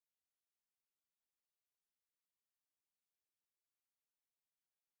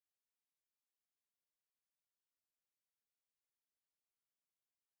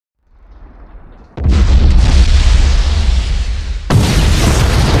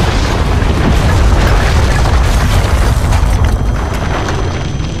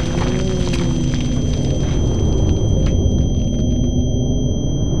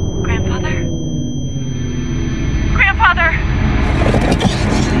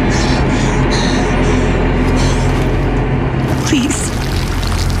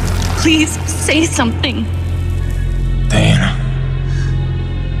Please say something. Diana.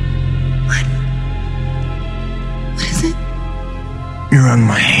 What is it? You're on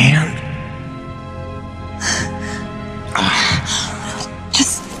my hand.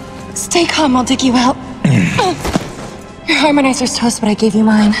 Just stay calm, I'll dig you out. Your harmonizer's toast, but I gave you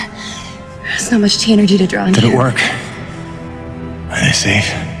mine. There's not much T energy to draw in Did here. it work? Are they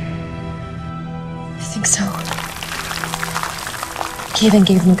safe? I think so. Kevin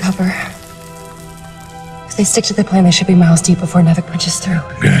gave them cover. If they stick to the plan, they should be miles deep before Nevik punches through.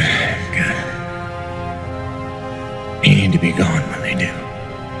 Good, good. You need to be gone when they do.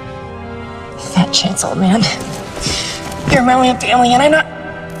 Fat chance, old man. You're my only family, and I'm not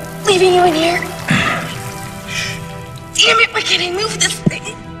leaving you in here. Damn it, why can't I move this thing?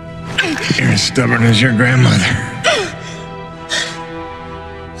 You're as stubborn as your grandmother.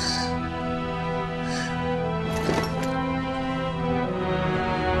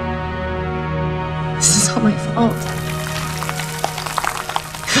 This is all my fault.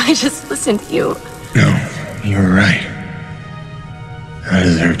 If I just listened to you. No, you were right. I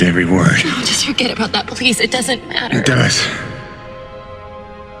deserved every word. No, just forget about that, please. It doesn't matter. It does.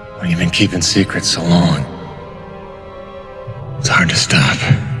 When you've been keeping secrets so long, it's hard to stop.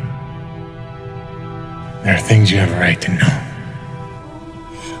 There are things you have a right to know.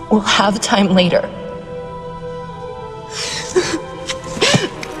 We'll have time later.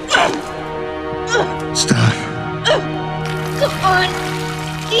 Stop. Come on.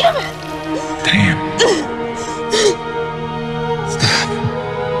 Damn it. Damn. Stop.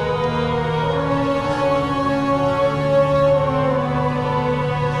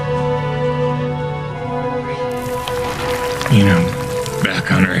 You know,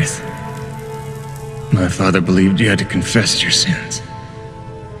 back on Earth, my father believed you had to confess your sins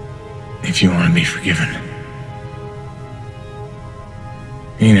if you want to be forgiven.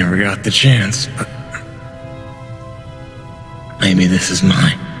 He never got the chance, but maybe this is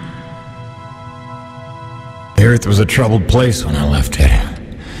mine. The Earth was a troubled place when I left it.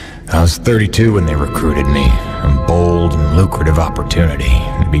 I was 32 when they recruited me. A bold and lucrative opportunity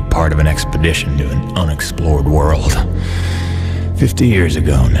to be part of an expedition to an unexplored world. 50 years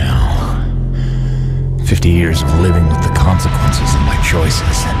ago now. 50 years of living with the consequences of my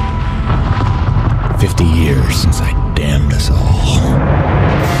choices. 50 years since I damned us all.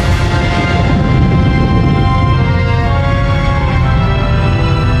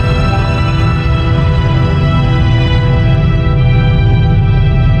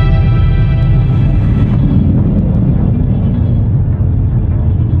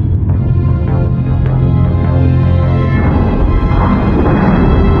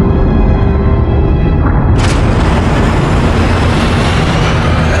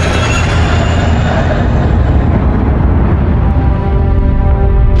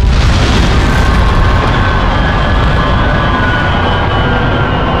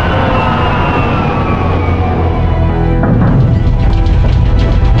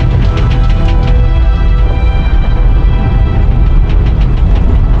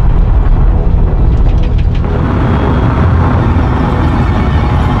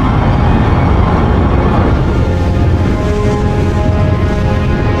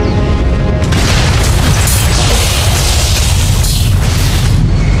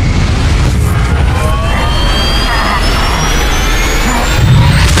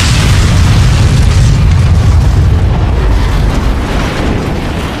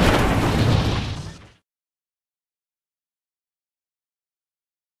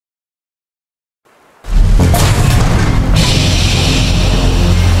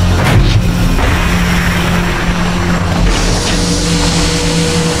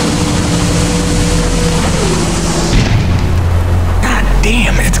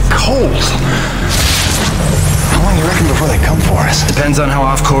 Depends on how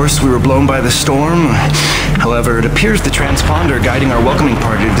off course we were blown by the storm. However, it appears the transponder guiding our welcoming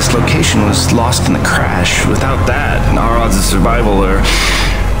party to this location was lost in the crash. Without that, our odds of survival are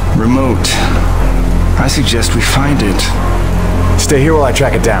remote. I suggest we find it. Stay here while I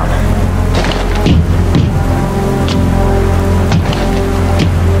track it down.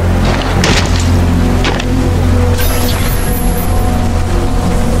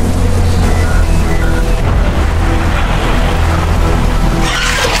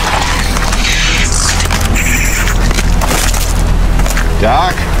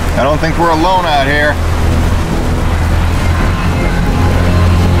 Doc, I don't think we're alone out here.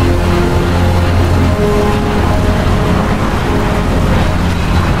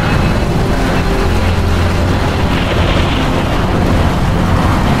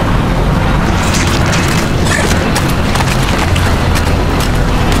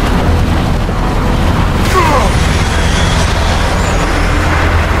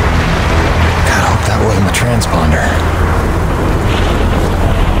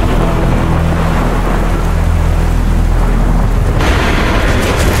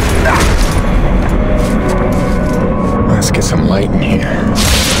 some light in here.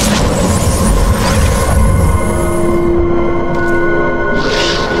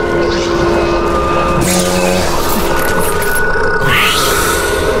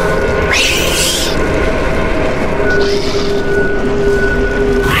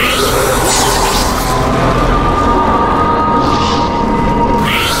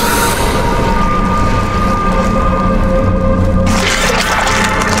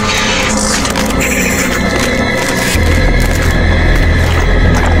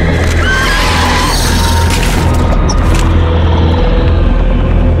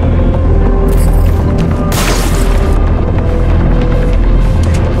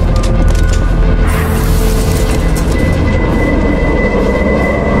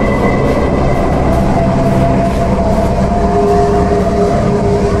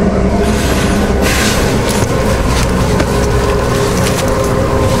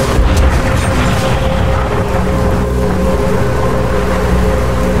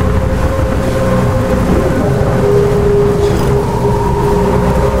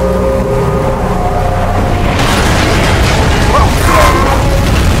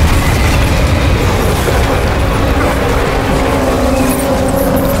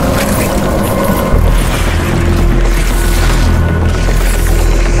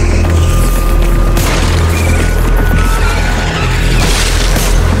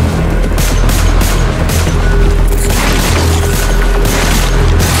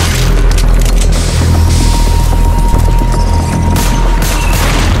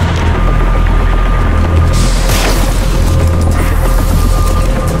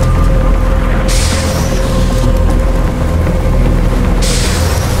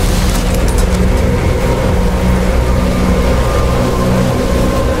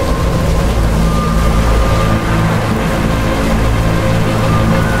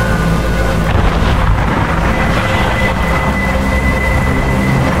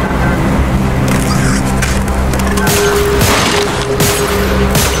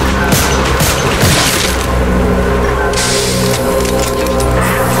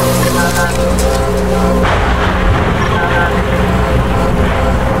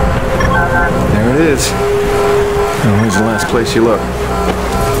 Place you look.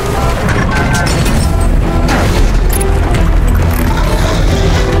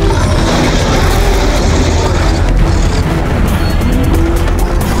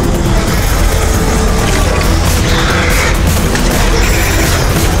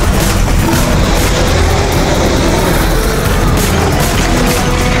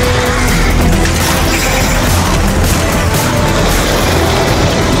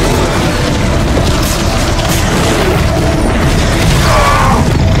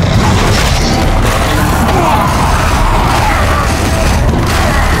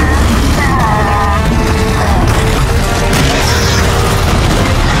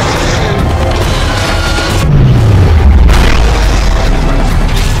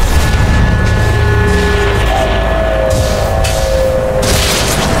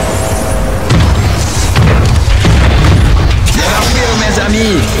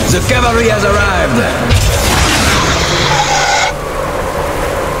 The cavalry has arrived!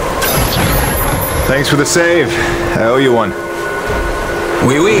 Thanks for the save. I owe you one.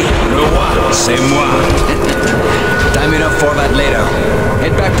 Oui, oui, le roi, c'est moi. Time enough for that later.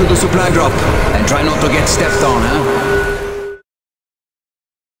 Head back to the supply drop, and try not to get stepped on, huh?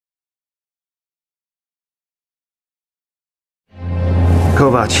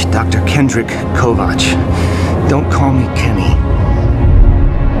 Kovac, Dr. Kendrick Kovac. Don't call me Kenny.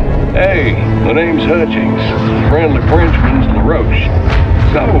 Hey, the name's Hutchings. Friendly Frenchman's LaRoche.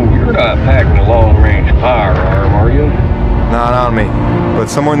 So, you're not packing a long-range firearm, are you? Not on me. But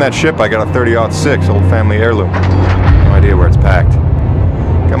somewhere in that ship I got a 30-06 old family heirloom. No idea where it's packed.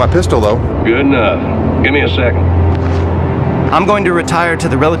 Got my pistol, though. Good enough. Give me a second. I'm going to retire to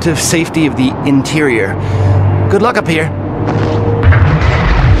the relative safety of the interior. Good luck up here.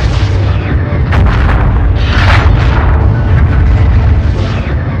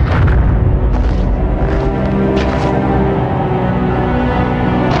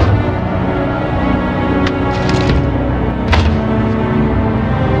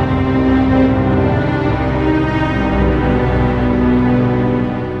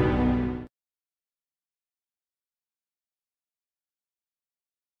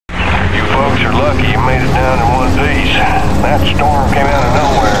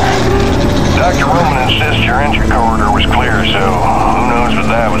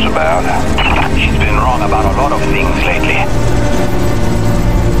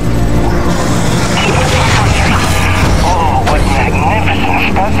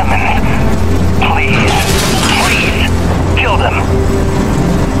 Kill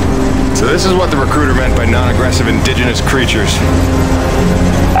massive indigenous creatures.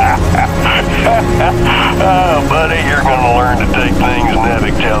 Oh, buddy, you're gonna learn to take things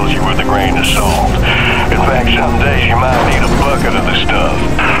Nevik tells you with a grain of salt. In fact, some days you might need a bucket of the stuff.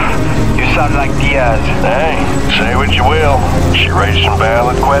 You sound like Diaz. Hey, say what you will. She raised some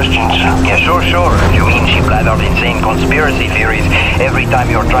valid questions. Yeah, sure. You mean she blathered insane conspiracy theories every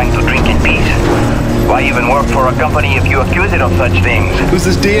time you're trying to drink in peace? Why even work for a company if you accuse it of such things? Who's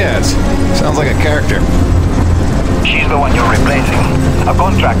this Diaz? Sounds like a character. She's the one you're replacing. A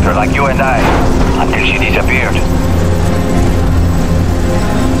contractor like you and I. Until she disappeared.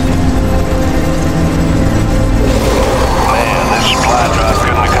 Man, this supply drop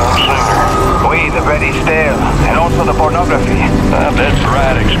couldn't have come sooner. Oui, the bread is stale. And also the pornography. I bet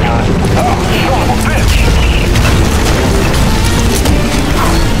Braddock's gonna... Oh, son of a bitch!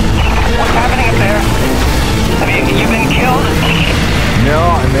 What's happening up there? Have you been killed? No,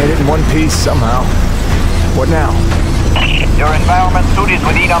 I made it in one piece somehow. What now? Your environment suit is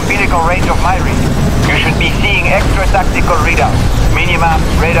within umbilical range of my read. You should be seeing extra tactical readouts. Minimap,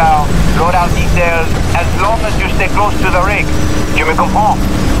 radar, loadout details, as long as you stay close to the rig. Tu me comprends?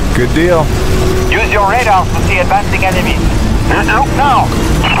 Good deal. Use your radar to see advancing enemies. Look now!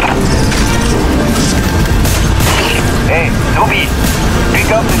 Hey, newbie! Pick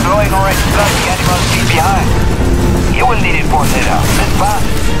up the glowing orange stuff the animals leave behind. You will need it for later. Let's pass.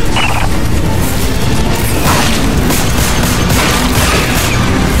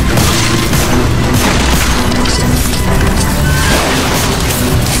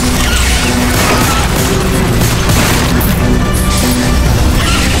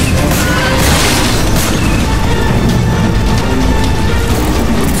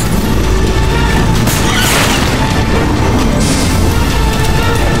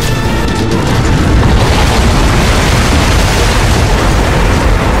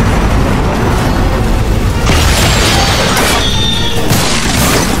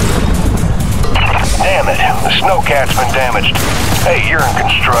 Snowcat's been damaged. Hey, you're in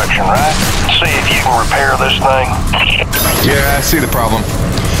construction, right? See if you can repair this thing. Yeah, I see the problem.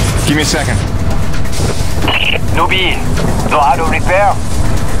 Give me a second. Newbie, know how to repair?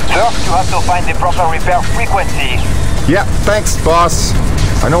 First, you have to find the proper repair frequency. Yeah, thanks, boss.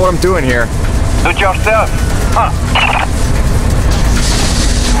 I know what I'm doing here. Do it yourself. Huh.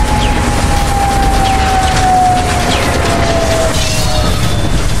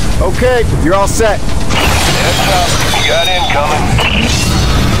 Okay, you're all set. Heads up, you got incoming.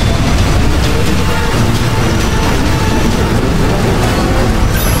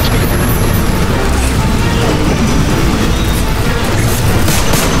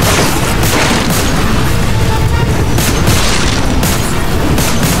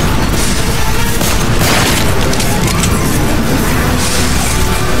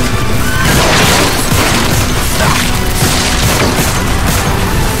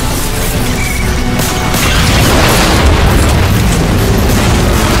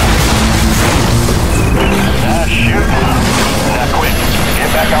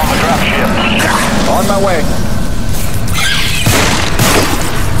 On my way.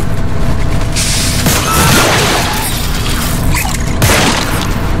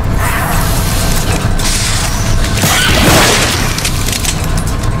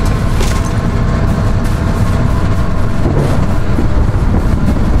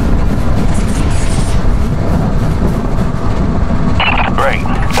 Great.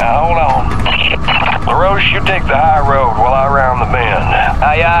 Now hold on. LaRoche, you take the high road while I round the bend.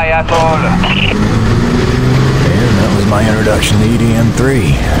 Aye, aye, asshole. And that was my introduction to E.D.N.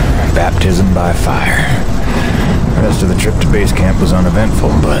 3. Baptism by fire. The rest of the trip to base camp was uneventful,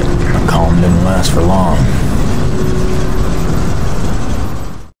 but the calm didn't last for long.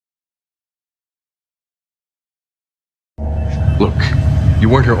 Look, you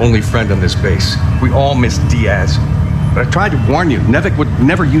weren't her only friend on this base. We all miss Diaz. But I tried to warn you. Nevik would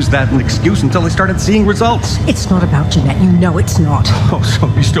never use that as an excuse until they started seeing results. It's not about Jeanette. You know it's not. Oh, so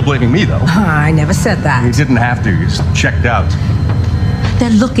you're still blaming me, though? I never said that. You didn't have to. You just checked out. They're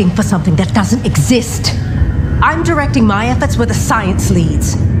looking for something that doesn't exist. I'm directing my efforts where the science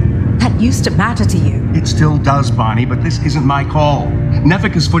leads. That used to matter to you. It still does, Bonnie, but this isn't my call.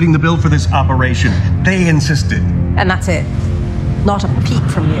 Nevik is footing the bill for this operation. They insisted. And that's it. Not a peep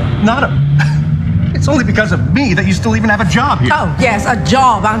from you. Not a... It's only because of me that you still even have a job here. Oh, yes, a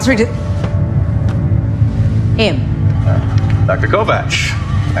job answering to... him. Dr. Kovac,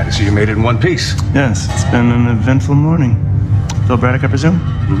 glad to see you made it in one piece. Yes, it's been an eventful morning. Phil Braddock, I presume?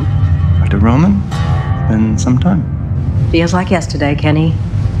 Mm-hmm. Dr. Roman? It's been some time. Feels like yesterday, Kenny.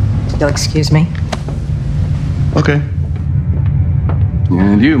 You'll excuse me. Okay.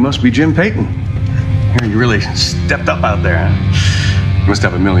 And you must be Jim Peyton. Here, you really stepped up out there, huh? You must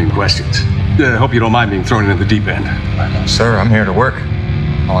have a million questions. Hope you don't mind being thrown into the deep end. Sir, I'm here to work.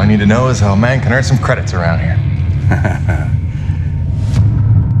 All I need to know is how a man can earn some credits around here.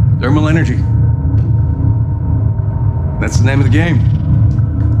 Thermal energy. That's the name of the game.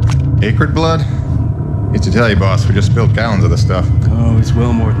 Acrid blood? Hate to tell you, boss, we just spilled gallons of the stuff. Oh, it's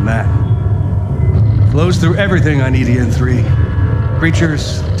well more than that. Flows through everything on E.D.N.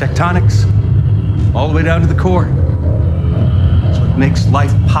 Creatures, tectonics, all the way down to the core. It's what makes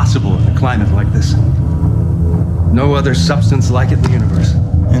life possible in a climate like this. No other substance like it in the universe.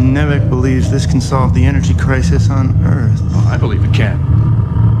 And Nevek believes this can solve the energy crisis on Earth. Oh, I believe it can.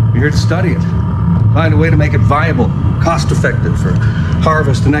 We're here to study it. Find a way to make it viable, cost-effective for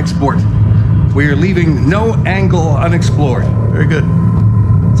harvest and export. We are leaving no angle unexplored. Very good.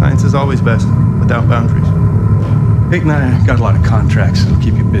 Science is always best, without boundaries. Peyton and I got a lot of contracts that'll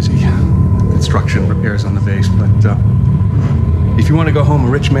keep you busy. Construction, repairs on the base, but if you want to go home a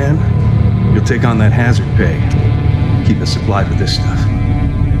rich man, you'll take on that hazard pay. Keep us supplied with this stuff.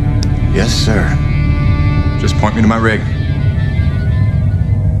 Yes, sir. Just point me to my rig.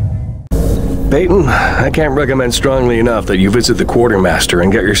 Peyton, I can't recommend strongly enough that you visit the quartermaster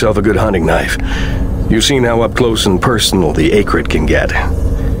and get yourself a good hunting knife. You've seen how up close and personal the acrid can get.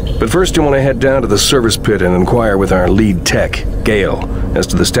 But first you want to head down to the service pit and inquire with our lead tech, Gale, as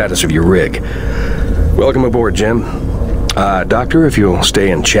to the status of your rig. Welcome aboard, Jim. Doctor, if you'll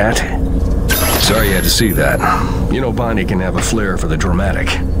stay and chat. Sorry you had to see that. You know Bonnie can have a flair for the dramatic.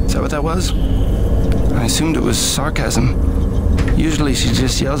 Is that what that was? I assumed it was sarcasm. Usually she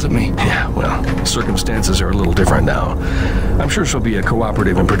just yells at me. Yeah, well, circumstances are a little different now. I'm sure she'll be a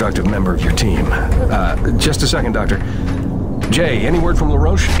cooperative and productive member of your team. Just a second, Doctor. Jay, any word from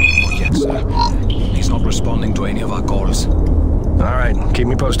LaRoche? Yes, sir. He's not responding to any of our calls. All right, keep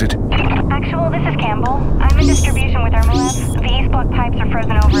me posted. Actual, this is Campbell. I'm in distribution with Thermalab. The east block pipes are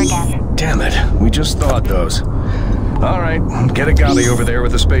frozen over again. Damn it, we just thawed those. All right, get a golly over there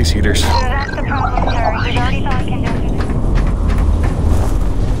with the space heaters. That's the problem, sir. He's already thought conducted.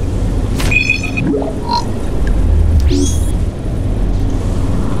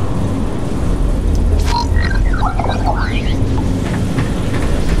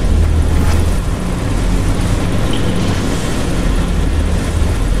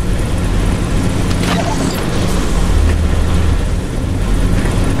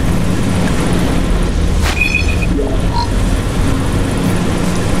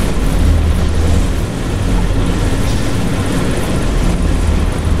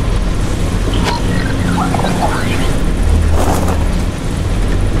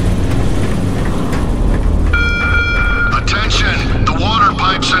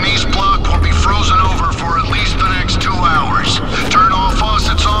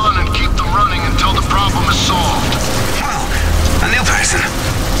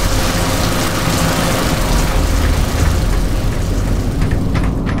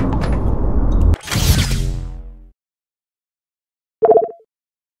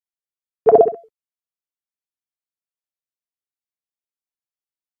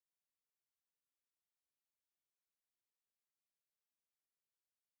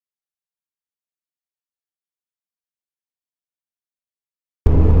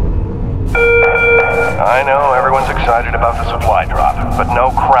 I know everyone's excited about the supply drop, but no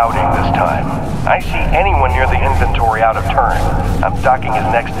crowding this time. I see anyone near the inventory out of turn. I'm docking his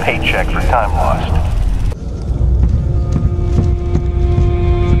next paycheck for time lost.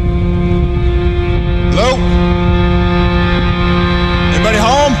 Hello? Anybody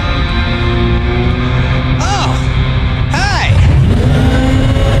home? Oh, hi!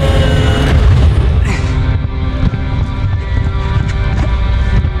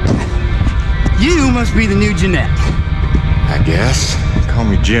 You must be the new Jeanette. I guess. Call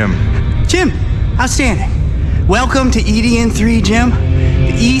me Jim. Jim, outstanding. Welcome to E.D.N. 3, Jim.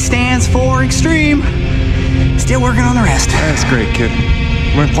 The E stands for extreme. Still working on the rest. That's great, kid.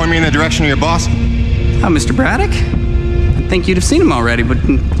 You want to point me in the direction of your boss? Mr. Braddock? I think you'd have seen him already, but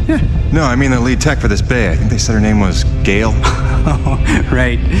yeah. No, I mean the lead tech for this bay. I think they said her name was Gale. Oh,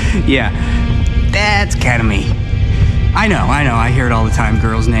 right. Yeah. That's kind of me. I know. I hear it all the time.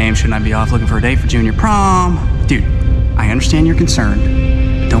 Girl's name. Shouldn't I be off looking for a date for junior prom? Dude, I understand you're concerned.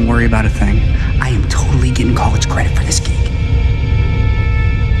 But don't worry about a thing. I am totally getting college credit for this gig.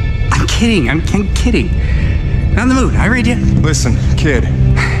 I'm kidding. I'm kidding. Not in the mood. I read you. Listen, kid.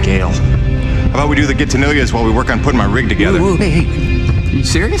 Gale. How about we do the get-to-know-yous while we work on putting my rig together? Whoa, hey. Are you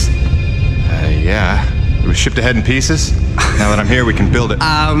serious? Yeah. It was shipped ahead in pieces. Now that I'm here, we can build it.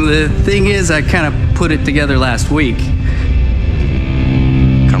 The thing is, I kind of put it together last week.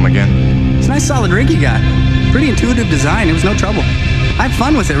 Come again? It's Nice solid rig you got. Pretty intuitive design, it was no trouble. I had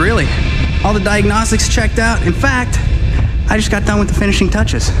fun with it, really. All the diagnostics checked out. In fact, I just got done with the finishing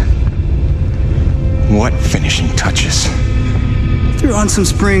touches. What finishing touches? Threw on some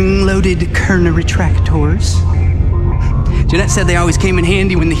spring-loaded Kerner retractors. Jeanette said they always came in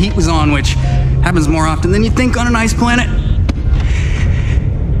handy when the heat was on, which happens more often than you'd think on an ice planet.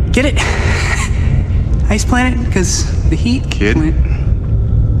 Get it? Ice planet? Because the heat... Kid,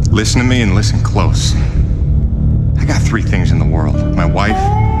 listen to me and listen close. I got 3 things in the world. My wife,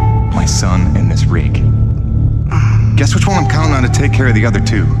 my son, and this rig. Guess which one I'm counting on to take care of the other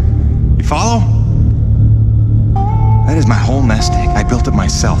 2? You follow? That is my whole nest egg. I built it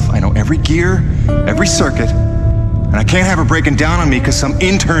myself. I know every gear, every circuit, and I can't have her breaking down on me because some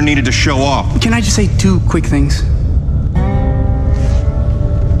intern needed to show off. Can I just say 2 quick things?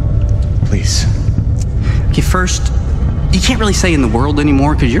 Please. Okay, first, you can't really say in the world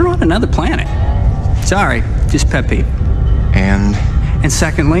anymore because you're on another planet. Sorry, just pet peeve. And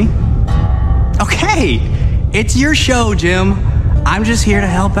secondly, okay, it's your show, Jim. I'm just here to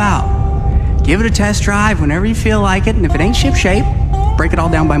help out. Give it a test drive whenever you feel like it, and if it ain't ship-shape, break it all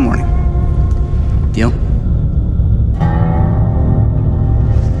down by morning. Deal?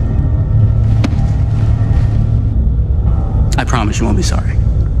 I promise you won't be sorry.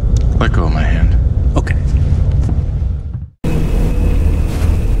 Let go of my hand. Okay.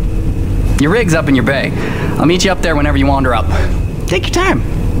 Your rig's up in your bay. I'll meet you up there whenever you wander up. Take your time.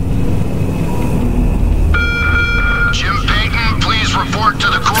 Jim Peyton, please report to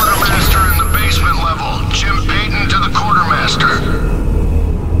the quartermaster in the basement level. Jim Peyton to the quartermaster.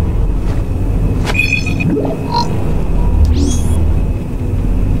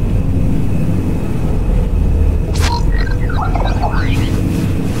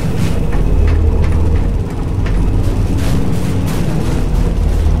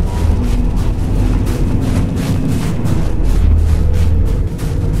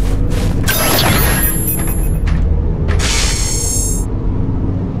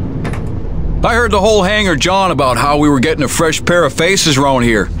 I heard the whole hangar John about how we were getting a fresh pair of faces around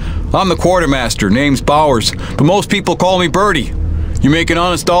here. I'm the quartermaster, name's Bowers, but most people call me Birdie. You make an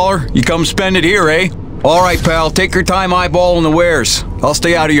honest dollar, you come spend it here, eh? All right, pal, take your time eyeballing the wares. I'll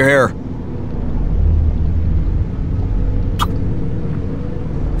stay out of your hair.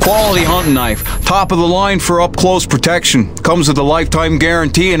 Quality hunting knife, top of the line for up-close protection. Comes with a lifetime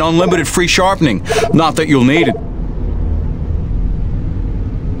guarantee and unlimited free sharpening. Not that you'll need it.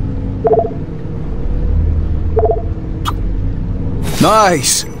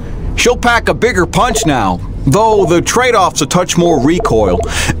 Nice. She'll pack a bigger punch now, though the trade-off's a touch more recoil.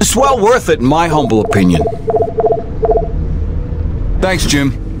 It's well worth it in my humble opinion. Thanks,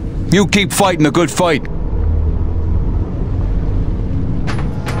 Jim. You keep fighting a good fight.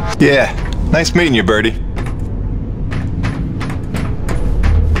 Yeah, nice meeting you, Birdie.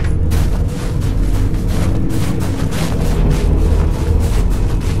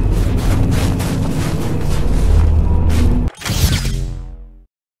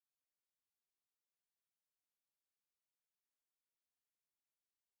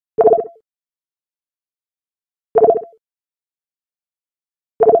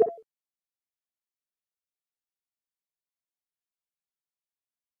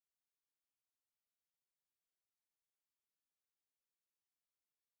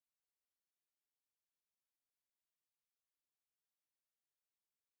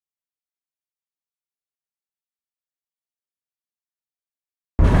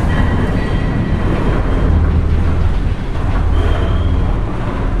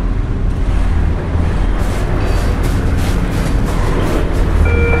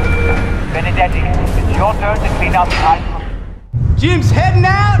 It's your turn to clean up the ice. Jim's heading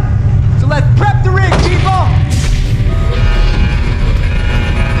out, so let's prep the rig, people!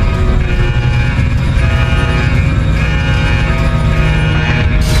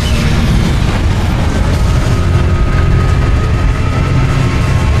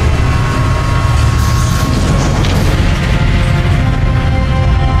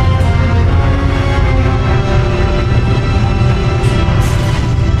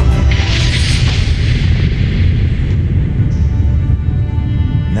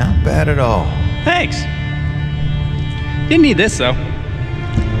 Bad at all. Thanks. Didn't need this, though.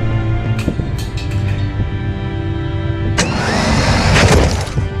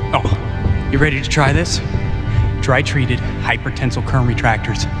 Oh, you ready to try this? Dry-treated hypertensile current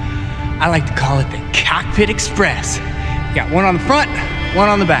retractors. I like to call it the Cockpit Express. You got one on the front, one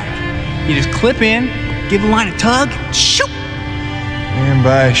on the back. You just clip in, give the line a tug, shoot! And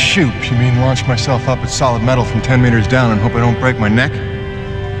by shoot, you mean launch myself up at solid metal from 10 meters down and hope I don't break my neck?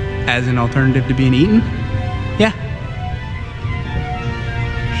 as an alternative to being eaten? Yeah.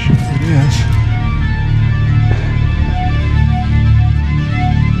 Sure it is.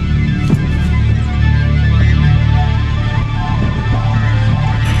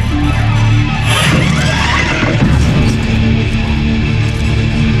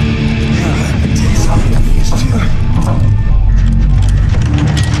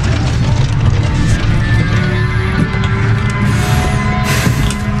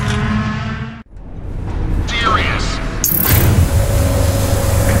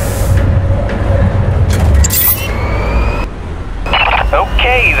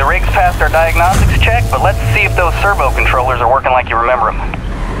 Okay, the rig's passed our diagnostics check, but let's see if those servo controllers are working like you remember them.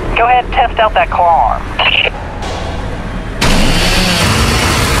 Go ahead and test out that claw arm.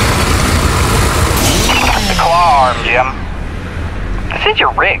 The claw arm, Jim. This is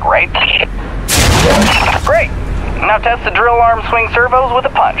your rig, right? Great. Now test the drill arm swing servos with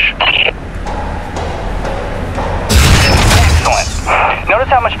a punch. Excellent. Notice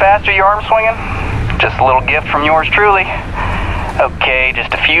how much faster your arm's swinging? Just a little gift from yours truly. Okay,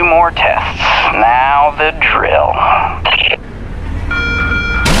 just a few more tests. Now the drill.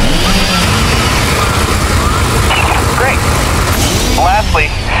 Great. Lastly,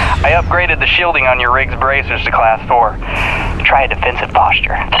 I upgraded the shielding on your rig's bracers to Class 4. Try a defensive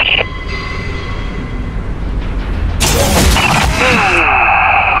posture.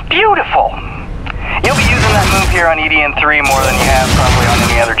 Beautiful. You'll be using that move here on E.D.N. 3 more than you have probably on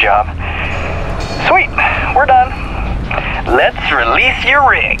any other job. Sweet, we're done. Let's release your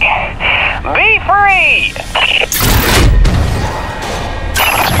rig. Be free!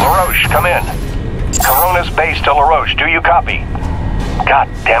 LaRoche, come in. Corona's base to LaRoche. Do you copy? God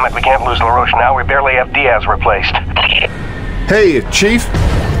damn it, we can't lose LaRoche now. We barely have Diaz replaced. Hey, Chief.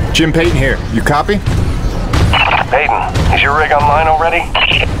 Jim Peyton here. You copy? Peyton, is your rig online already?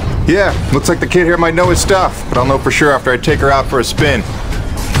 Yeah, looks like the kid here might know his stuff, but I'll know for sure after I take her out for a spin.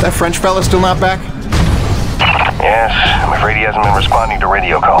 That French fella still not back? Yes, I'm afraid he hasn't been responding to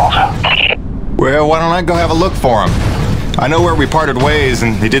radio calls. Well, why don't I go have a look for him? I know where we parted ways,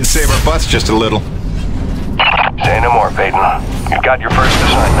 and they did save our butts just a little. Say no more, Peyton. You've got your first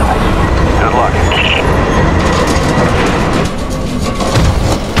assignment. Good luck.